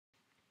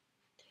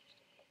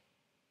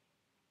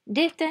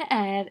Detta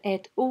är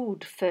ett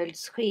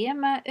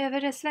ordföljdsschema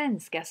över det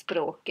svenska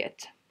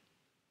språket.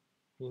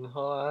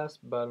 اینها است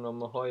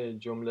برنامه‌های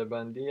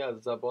جمله‌بندی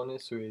از زبان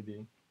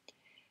سوئدی.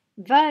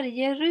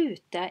 Varje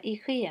ruta i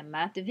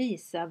schemat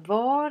visar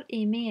var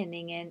i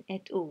meningen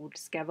ett ord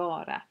ska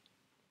vara.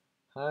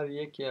 هر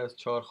یکی از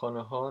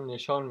چهارخانه‌ها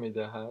نشان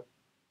می‌دهد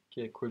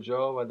که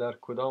کجا و در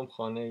کدام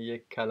خانه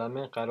یک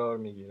کلمه قرار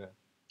می‌گیرد.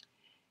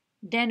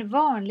 Den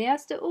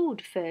vanligaste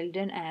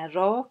ordföljden är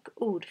rak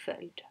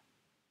ordföljd.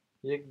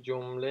 یک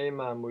جمله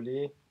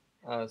معمولی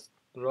است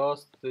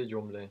راست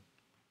جمله.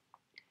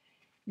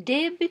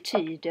 Det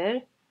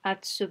betyder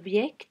att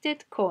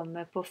subjektet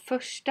kommer på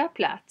första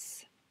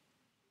plats.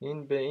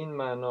 این به این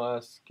معنا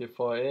است که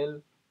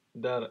فاعل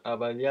در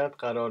اولیت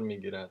قرار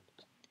می‌گیرد.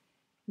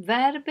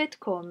 Verbet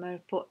kommer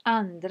på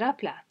andra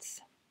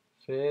plats.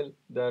 فعل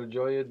در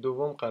جای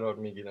دوم قرار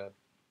می‌گیرد.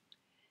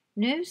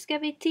 Nu ska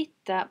vi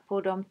titta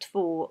på de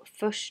 2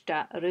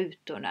 första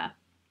rutorna.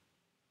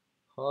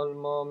 حال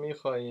ما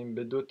می‌خواهیم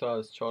به 2 تا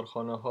از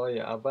چهارخانه‌های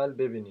اول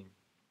ببینیم.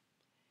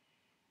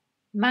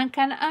 Man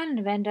kan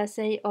använda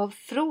sig av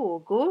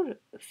frågor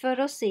för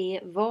att se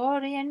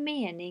var i en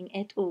mening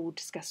ett ord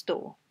ska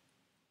stå.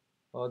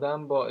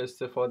 آدم با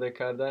استفاده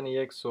کردن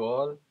یک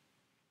سوال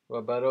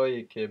و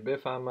برای که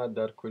بفهمد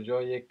در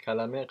کجا یک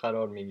کلمه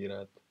قرار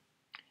می‌گیرد.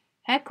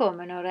 Här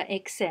kommer några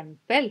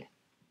exempel.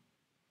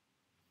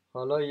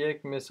 حالا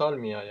یک مثال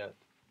می‌آید.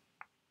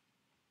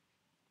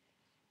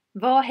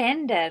 Vad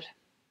händer?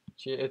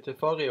 چه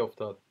اتفاقی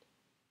افتاد؟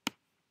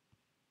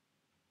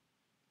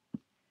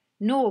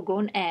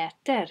 Någon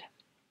äter.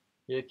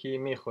 یکی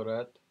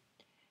می‌خورد.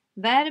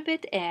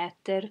 Verbet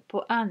äter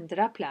på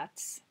andra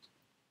plats.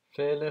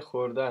 فعل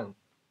خوردن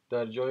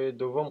در جای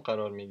دوم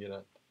قرار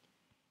می‌گیرد.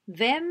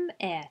 Vem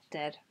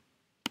äter?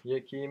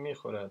 یکی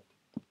می‌خورد.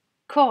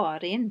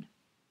 Karin.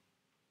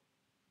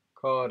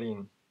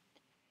 کارین.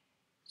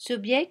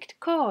 Subjekt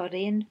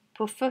Karin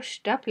på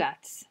första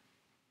plats.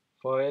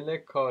 فاعل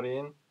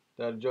کارین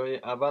در جای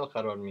اول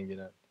قرار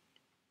می‌گیرد.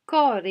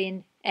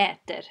 Karin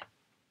äter.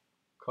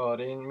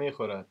 کارین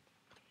می‌خورد.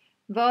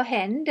 Vad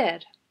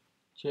händer?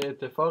 چه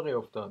اتفاقی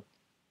افتاد؟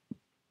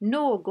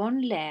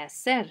 Någon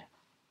läser.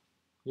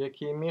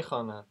 یکی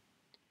می‌خواند.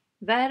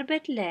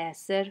 Verbet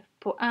läser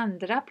på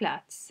andra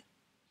plats.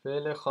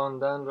 فعل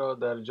خواندن را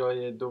در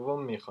جای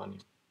دوم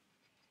می‌خوانیم.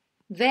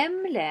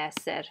 Vem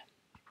läser?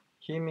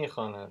 کی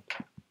می‌خواند؟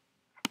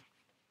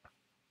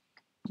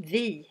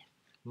 Vi.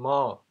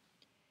 ما.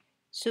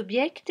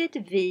 Subjektet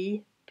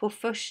vi på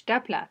första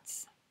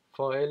plats.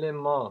 فاعل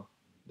ما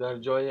در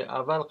جای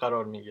اول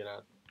قرار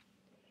می‌گیرد.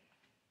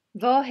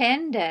 Vad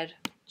händer?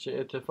 چه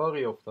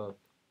اتفاقی افتاد؟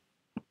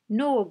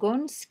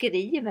 Någon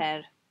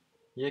skriver.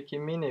 یکی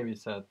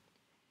می‌نویسد.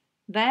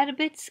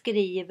 Verbet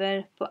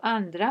skriver på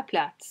andra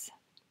plats.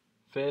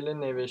 فعل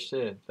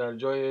نوشته در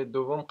جای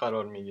دوم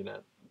قرار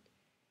می‌گیرد.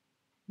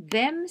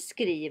 Vem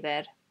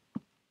skriver?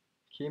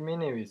 کی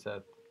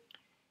می‌نویسد؟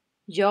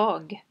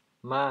 Jag.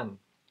 من.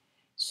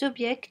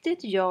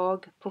 Subjektet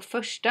jag på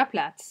första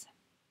plats.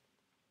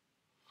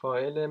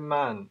 فاعل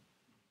من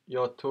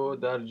یا تو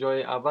در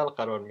جای اول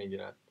قرار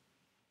می‌گیرد.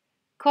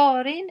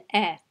 Karin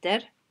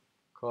äter.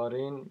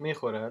 کارین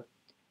می‌خورد.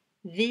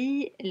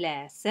 Vi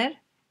läser.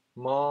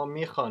 ما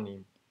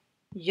می‌خوانیم.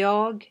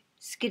 Jag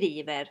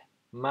skriver.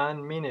 من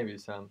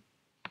می‌نویسم.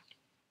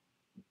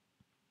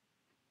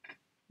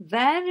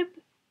 Verb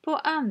på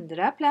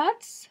andra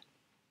plats.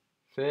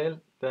 فعل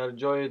در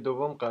جای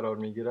دوم قرار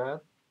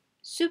می‌گیرد.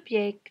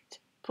 Subjekt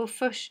på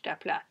första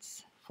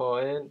plats.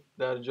 فاعل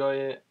در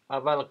جای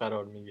اول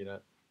قرار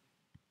می‌گیرد.